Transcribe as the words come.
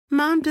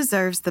Mom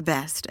deserves the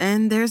best,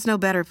 and there's no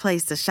better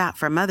place to shop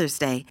for Mother's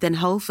Day than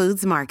Whole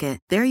Foods Market.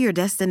 They're your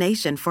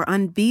destination for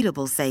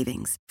unbeatable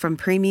savings, from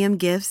premium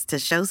gifts to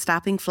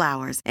show-stopping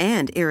flowers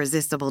and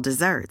irresistible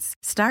desserts.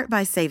 Start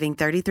by saving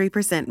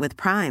 33% with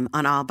Prime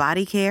on all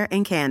body care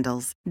and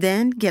candles.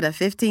 Then get a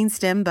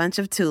 15-stem bunch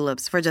of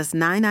tulips for just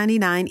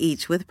 $9.99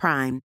 each with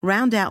Prime.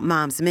 Round out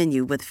Mom's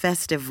menu with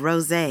festive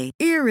rosé,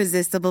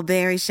 irresistible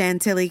berry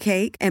chantilly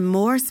cake, and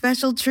more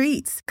special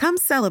treats. Come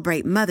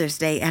celebrate Mother's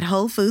Day at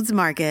Whole Foods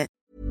Market.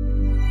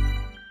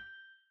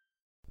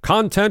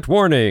 Content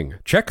warning.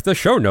 Check the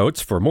show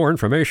notes for more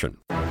information.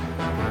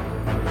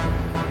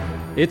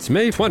 It's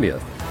May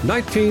 20th,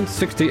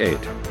 1968,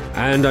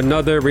 and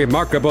another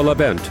remarkable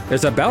event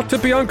is about to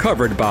be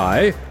uncovered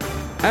by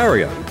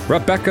Arian,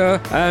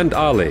 Rebecca, and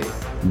Ali,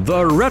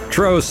 the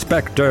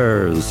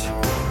Retrospectors.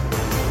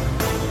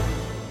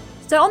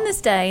 So on this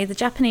day, the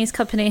Japanese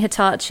company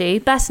Hitachi,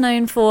 best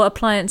known for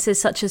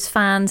appliances such as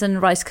fans and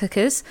rice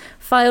cookers,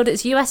 filed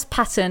its US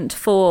patent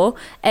for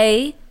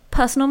a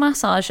personal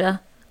massager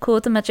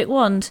called the Magic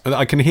Wand.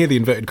 I can hear the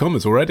inverted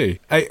commas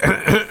already.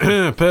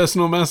 A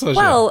personal massager.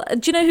 Well,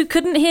 do you know who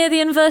couldn't hear the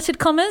inverted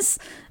commas?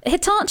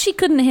 Hitachi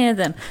couldn't hear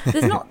them.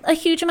 There's not a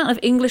huge amount of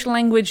English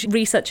language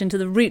research into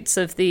the roots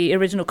of the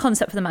original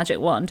concept for the Magic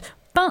Wand,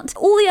 but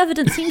all the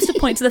evidence seems to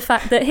point to the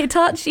fact that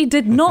Hitachi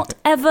did not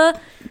ever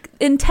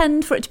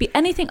intend for it to be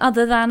anything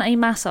other than a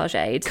massage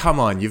aid. Come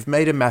on, you've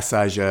made a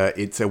massager,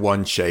 it's a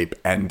wand shape,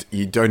 and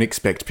you don't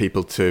expect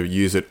people to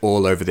use it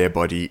all over their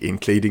body,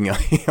 including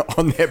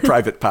on their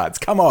private parts.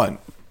 Come on.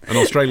 An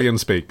Australian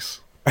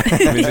speaks.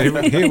 I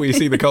mean, here we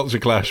see the culture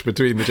clash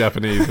between the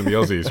Japanese and the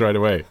Aussies right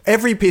away.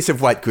 Every piece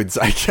of white goods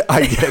I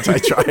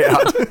try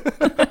out.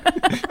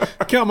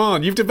 Come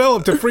on, you've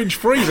developed a fridge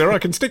freezer. I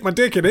can stick my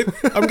dick in it.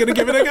 I'm going to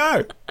give it a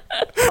go.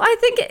 I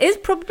think it is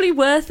probably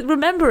worth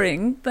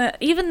remembering that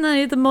even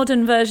though the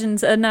modern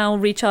versions are now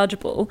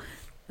rechargeable,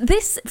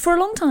 this, for a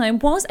long time,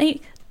 was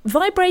a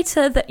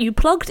vibrator that you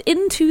plugged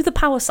into the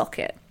power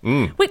socket,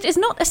 which is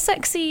not a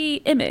sexy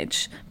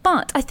image,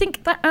 but I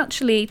think that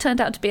actually turned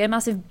out to be a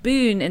massive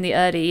boon in the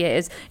early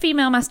years.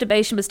 Female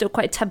masturbation was still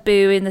quite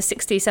taboo in the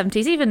 60s,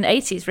 70s, even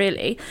 80s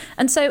really,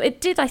 and so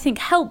it did, I think,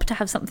 help to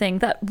have something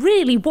that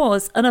really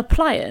was an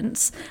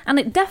appliance, and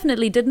it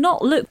definitely did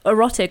not look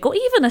erotic or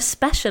even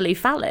especially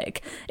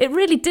phallic. It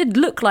really did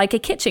look like a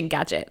kitchen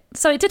gadget,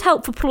 so it did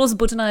help for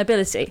plausible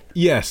deniability.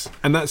 Yes,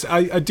 and that's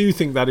I do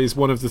think that is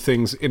one of the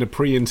things in a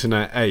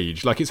pre-internet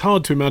age. Like, it's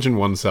hard to imagine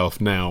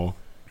oneself now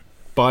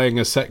buying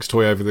a sex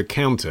toy over the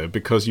counter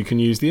because you can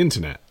use the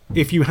internet.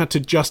 If you had to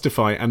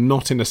justify, and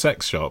not in a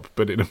sex shop,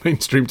 but in a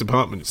mainstream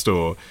department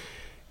store,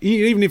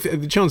 even if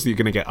the chance that you're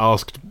going to get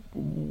asked,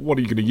 what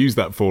are you going to use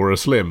that for, are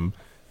slim,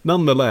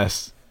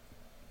 nonetheless,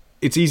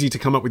 it's easy to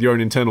come up with your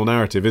own internal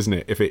narrative, isn't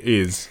it, if it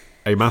is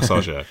a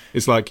massager?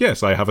 It's like,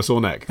 yes, I have a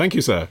sore neck. Thank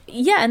you, sir.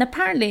 Yeah, and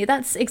apparently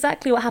that's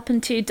exactly what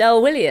happened to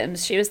Dell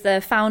Williams. She was the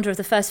founder of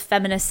the first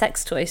feminist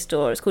sex toy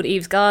store. It's called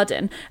Eve's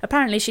Garden.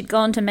 Apparently she'd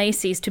gone to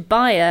Macy's to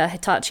buy a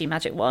Hitachi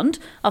Magic Wand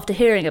after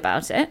hearing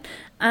about it,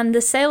 and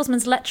the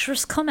salesman's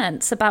lecherous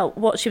comments about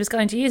what she was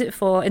going to use it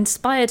for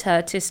inspired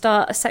her to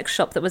start a sex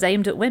shop that was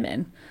aimed at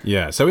women.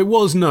 Yeah, so it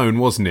was known,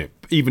 wasn't it?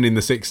 Even in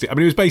the 60s. I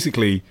mean, it was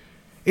basically...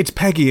 It's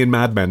Peggy in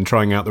Mad Men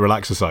trying out the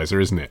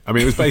relaxerciser, isn't it? I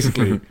mean, it was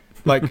basically...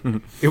 Like,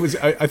 it was.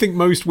 I think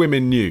most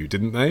women knew,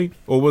 didn't they?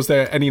 Or was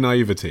there any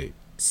naivety?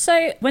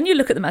 So, when you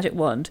look at the Magic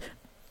Wand,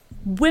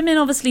 women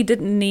obviously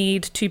didn't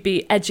need to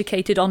be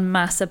educated en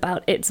masse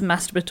about its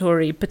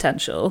masturbatory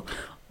potential.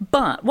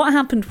 But what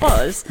happened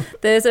was,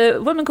 there's a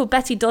woman called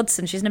Betty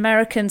Dodson. She's an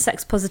American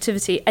sex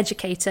positivity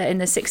educator in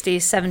the 60s,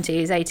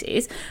 70s,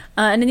 80s.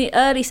 And in the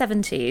early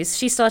 70s,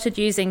 she started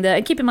using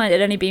and keep in mind,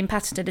 it had only been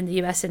patented in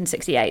the US in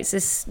 68, so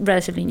it's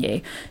relatively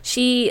new.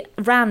 She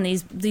ran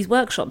these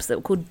workshops that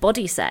were called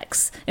body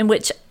sex, in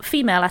which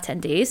female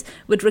attendees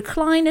would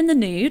recline in the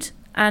nude,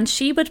 and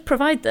she would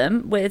provide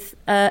them with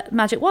a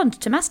magic wand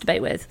to masturbate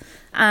with.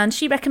 And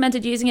she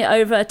recommended using it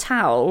over a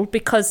towel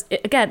because,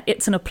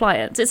 it's an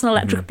appliance. It's an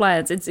electric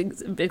appliance. It's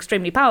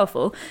extremely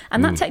powerful.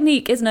 And that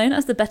technique is known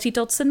as the Betty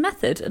Dodson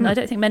method. And I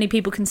don't think many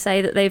people can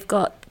say that they've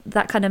got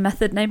that kind of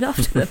method named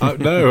after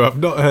them. No, I've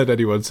not heard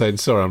anyone saying,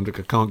 sorry, I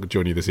can't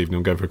join you this evening,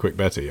 I'm going for a quick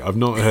Betty. I've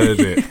not heard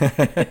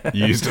it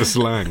used as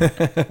slang.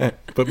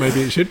 But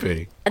maybe it should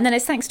be. And then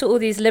it's thanks to all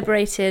these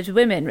liberated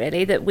women,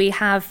 really, that we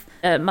have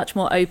a much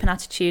more open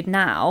attitude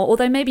now,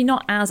 although maybe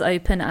not as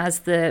open as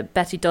the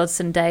Betty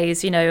Dodson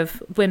days,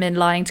 of women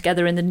lying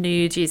together in the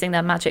nude, using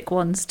their magic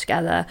wands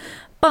together.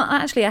 But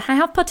actually, I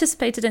have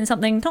participated in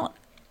something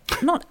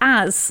not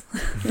as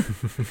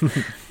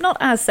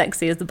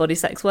sexy as the body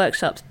sex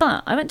workshops,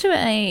 but I went to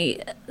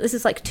this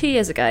is like 2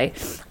 years ago,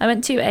 I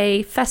went to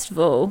a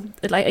festival,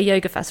 like a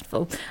yoga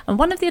festival, and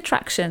one of the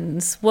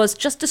attractions was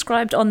just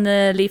described on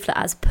the leaflet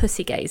as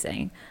pussy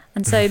gazing.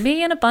 And so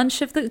me and a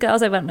bunch of the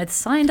girls I went with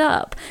signed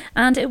up,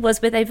 and it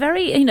was with a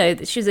very,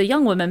 she was a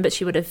young woman, but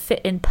she would have fit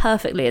in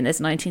perfectly in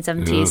this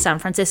 1970s San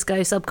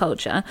Francisco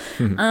subculture.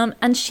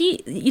 And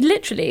she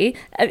literally,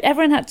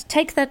 everyone had to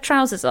take their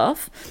trousers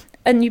off,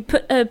 and you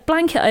put a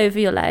blanket over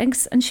your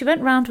legs, and she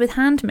went round with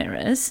hand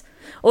mirrors.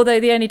 Although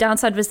the only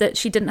downside was that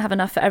she didn't have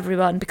enough for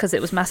everyone because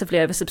it was massively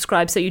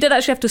oversubscribed. So you did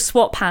actually have to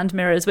swap hand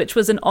mirrors, which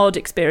was an odd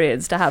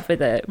experience to have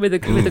with a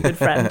good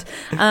friend.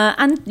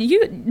 And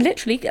you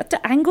literally had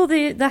to angle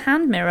the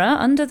hand mirror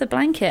under the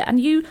blanket, and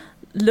you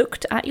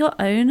looked at your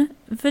own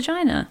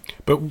vagina.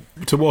 But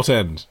to what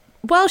end?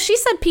 Well, she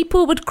said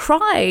people would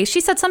cry.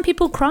 She said some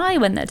people cry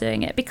when they're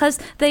doing it because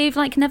they've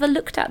never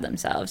looked at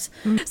themselves.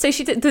 So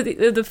she did.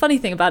 The funny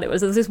thing about it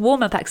was there was this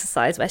warm-up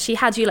exercise where she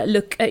had you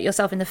look at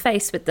yourself in the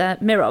face with the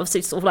mirror,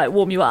 obviously to sort of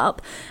warm you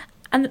up.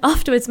 And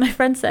afterwards, my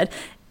friend said,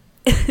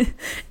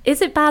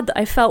 "Is it bad that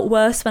I felt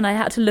worse when I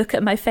had to look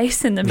at my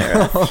face in the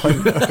mirror?"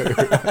 Oh,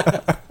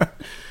 no.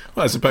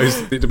 Well, I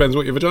suppose it depends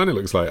what your vagina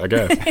looks like, I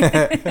guess.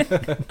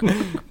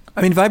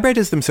 I mean,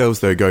 vibrators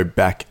themselves, though, go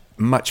back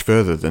much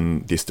further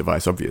than this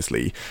device,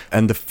 obviously.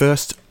 And the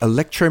first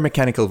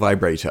electromechanical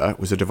vibrator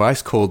was a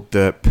device called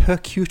the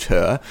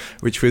percutor,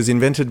 which was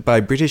invented by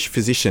British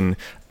physician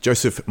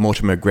Joseph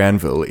Mortimer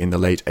Granville in the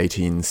late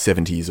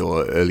 1870s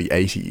or early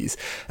 80s.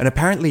 And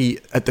apparently,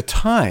 at the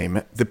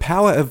time, the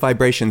power of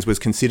vibrations was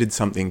considered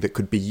something that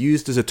could be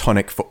used as a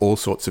tonic for all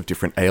sorts of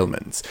different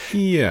ailments.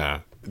 Yeah.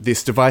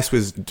 This device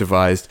was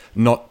devised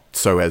not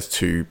so as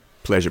to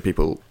pleasure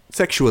people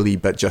sexually,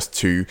 but just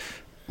to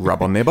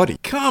rub on their body.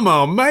 Come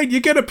on, mate, you're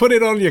going to put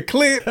it on your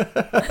clit.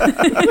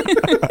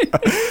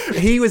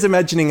 He was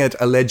imagining it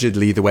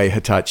allegedly the way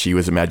Hitachi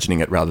was imagining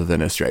it rather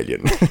than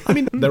Australian. I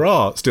mean, there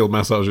are still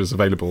massagers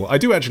available. I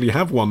do actually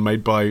have one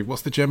made by,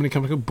 what's the German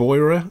company called?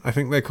 Beurer, I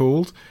think they're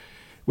called.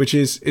 Which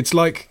is, it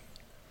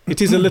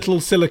is a little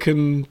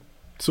silicone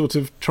sort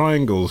of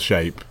triangle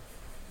shape.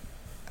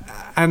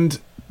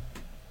 And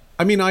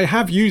I mean, I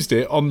have used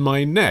it on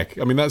my neck.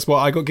 I mean, that's what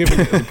I got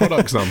given as a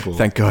product sample.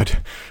 Thank God.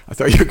 I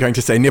thought you were going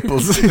to say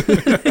nipples.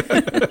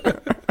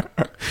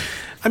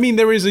 I mean,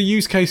 there is a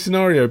use case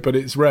scenario, but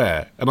it's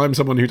rare. And I'm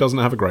someone who doesn't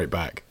have a great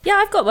back. Yeah,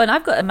 I've got one.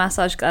 I've got a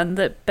massage gun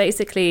that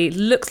basically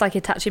looks like a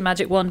Hitachi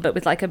Magic Wand, but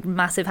with a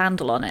massive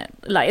handle on it.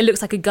 It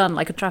looks like a gun,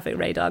 like a traffic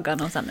radar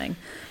gun or something.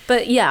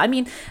 But yeah, I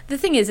mean, the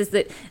thing is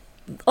that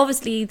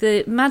obviously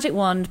the Magic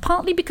Wand,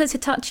 partly because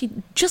Hitachi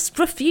just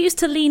refused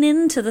to lean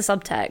into the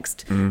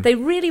subtext. They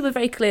really were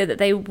very clear that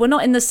they were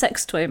not in the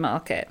sex toy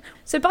market.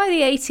 So by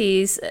the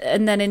 80s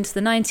and then into the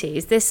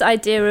 90s, this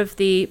idea of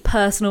the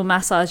personal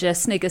massager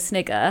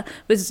snigger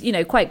was,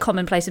 quite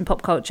commonplace in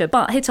pop culture.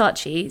 But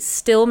Hitachi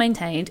still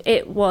maintained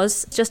it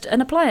was just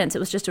an appliance. It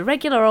was just a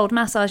regular old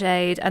massage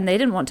aid, and they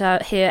didn't want to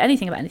hear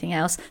anything about anything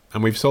else.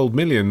 And we've sold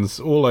millions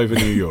all over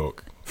New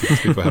York.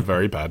 People have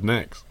very bad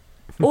necks.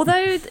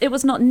 Although it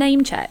was not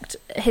name-checked,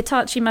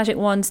 Hitachi Magic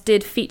Wands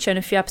did feature in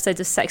a few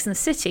episodes of Sex and the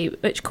City,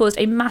 which caused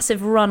a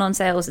massive run on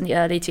sales in the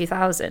early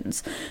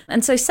 2000s.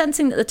 And so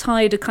sensing that the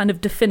tide had kind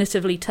of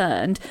definitively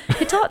turned,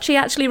 Hitachi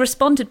actually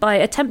responded by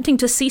attempting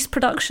to cease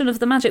production of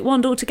the Magic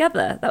Wand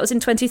altogether. That was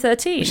in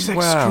 2013. Which is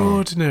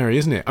extraordinary,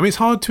 isn't it? I mean, it's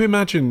hard to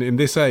imagine in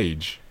this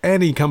age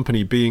any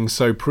company being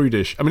so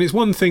prudish. I mean, it's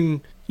one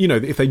thing,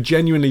 if they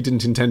genuinely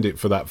didn't intend it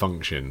for that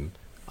function,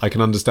 I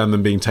can understand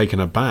them being taken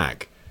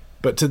aback.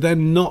 But to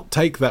then not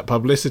take that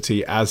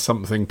publicity as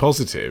something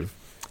positive,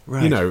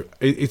 right.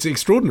 It's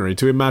extraordinary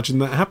to imagine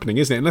that happening,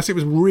 isn't it? Unless it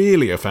was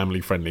really a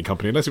family-friendly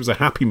company, unless it was a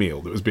Happy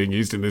Meal that was being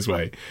used in this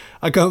way,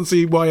 I can't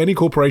see why any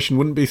corporation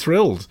wouldn't be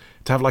thrilled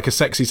to have a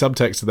sexy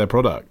subtext to their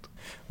product.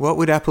 What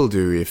would Apple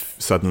do if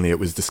suddenly it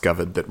was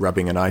discovered that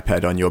rubbing an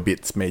iPad on your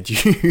bits made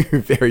you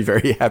very,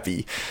 very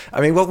happy?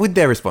 I mean, what would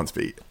their response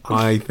be?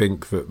 I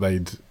think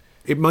that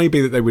it may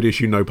be that they would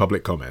issue no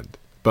public comment.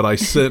 But I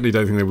certainly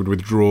don't think they would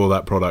withdraw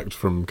that product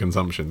from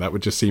consumption. That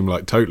would just seem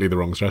like totally the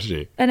wrong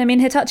strategy. And I mean,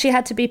 Hitachi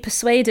had to be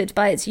persuaded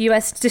by its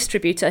US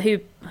distributor, who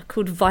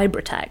called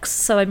Vibratex.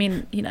 So I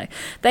mean,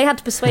 they had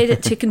to persuade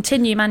it to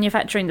continue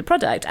manufacturing the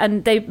product,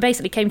 and they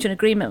basically came to an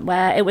agreement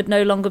where it would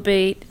no longer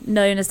be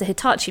known as the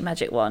Hitachi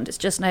Magic Wand. It's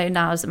just known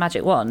now as the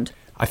Magic Wand.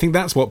 I think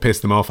that's what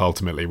pissed them off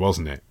ultimately,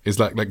 wasn't it? Is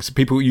like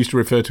people used to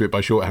refer to it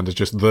by shorthand as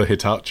just the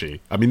Hitachi.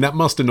 I mean, that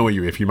must annoy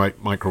you if you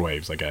make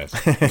microwaves, I guess.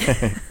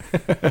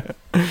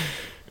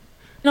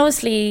 And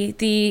obviously,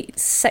 the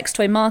sex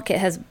toy market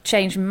has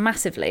changed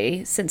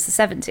massively since the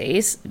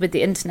 70s with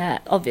the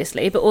internet,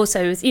 obviously, but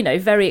also with,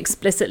 very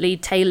explicitly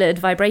tailored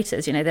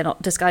vibrators. They're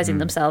not disguising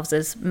themselves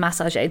as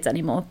massage aids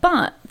anymore.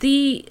 But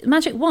the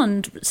Magic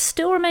Wand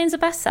still remains a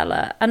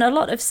bestseller, and a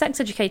lot of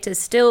sex educators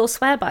still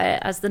swear by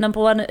it as the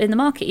number one in the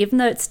market, even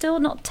though it's still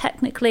not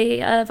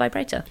technically a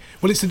vibrator.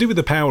 Well, it's to do with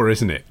the power,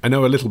 isn't it? I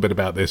know a little bit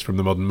about this from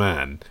The Modern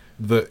Man.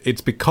 That it's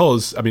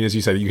because, I mean, as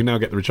you say, you can now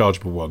get the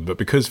rechargeable one, but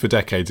because for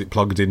decades it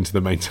plugged into the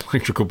main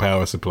electrical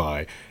power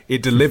supply,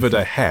 it delivered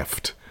a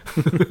heft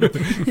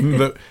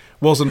that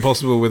wasn't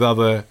possible with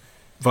other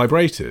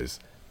vibrators.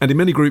 And in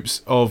many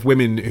groups of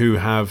women who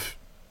have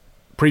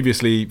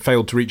previously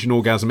failed to reach an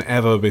orgasm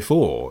ever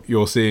before,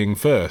 you're seeing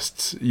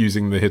firsts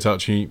using the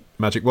Hitachi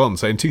Magic Wand.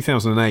 So in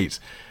 2008,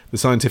 the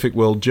Scientific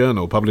World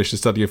Journal published a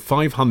study of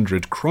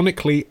 500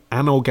 chronically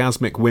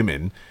anorgasmic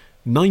women,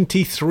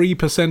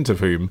 93% of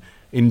whom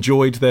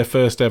enjoyed their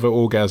first ever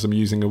orgasm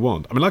using a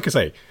wand. I mean, like I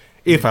say,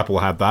 If Apple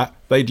had that,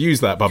 they'd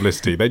use that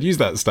publicity. They'd use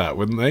that stat,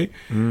 wouldn't they?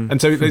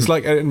 And so it's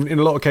like, in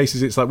a lot of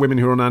cases, it's like women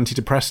who are on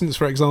antidepressants,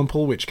 for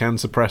example, which can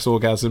suppress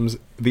orgasms.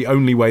 The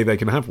only way they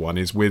can have one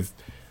is with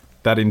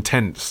that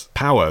intense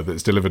power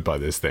that's delivered by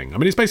this thing. I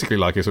mean, it's basically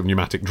like a sort of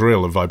pneumatic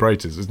drill of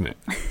vibrators, isn't it?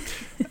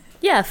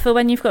 Yeah, for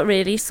when you've got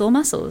really sore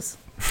muscles.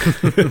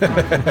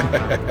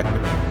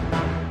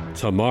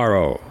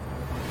 Tomorrow.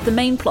 The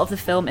main plot of the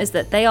film is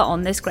that they are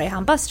on this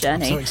Greyhound bus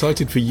journey. I'm so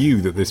excited for you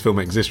that this film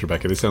exists,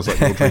 Rebecca. This sounds like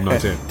your dream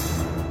night in.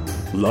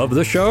 Love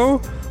the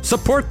show?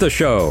 Support the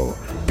show.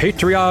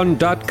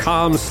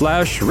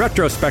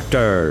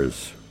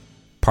 Patreon.com/retrospectors.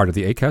 Part of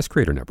the Acast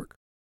Creator Network.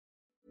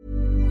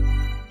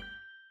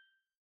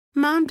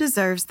 Mom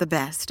deserves the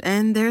best,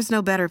 and there's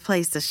no better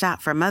place to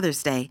shop for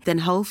Mother's Day than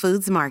Whole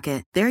Foods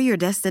Market. They're your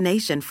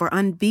destination for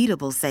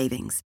unbeatable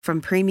savings, from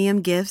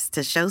premium gifts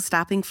to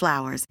show-stopping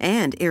flowers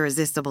and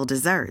irresistible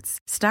desserts.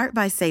 Start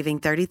by saving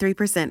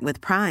 33% with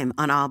Prime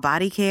on all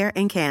body care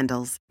and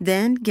candles.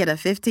 Then get a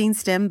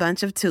 15-stem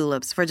bunch of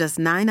tulips for just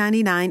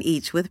 $9.99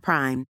 each with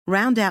Prime.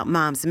 Round out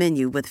Mom's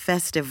menu with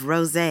festive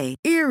rosé,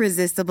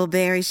 irresistible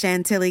berry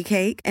chantilly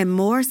cake, and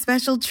more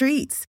special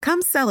treats.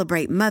 Come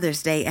celebrate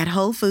Mother's Day at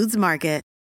Whole Foods Market.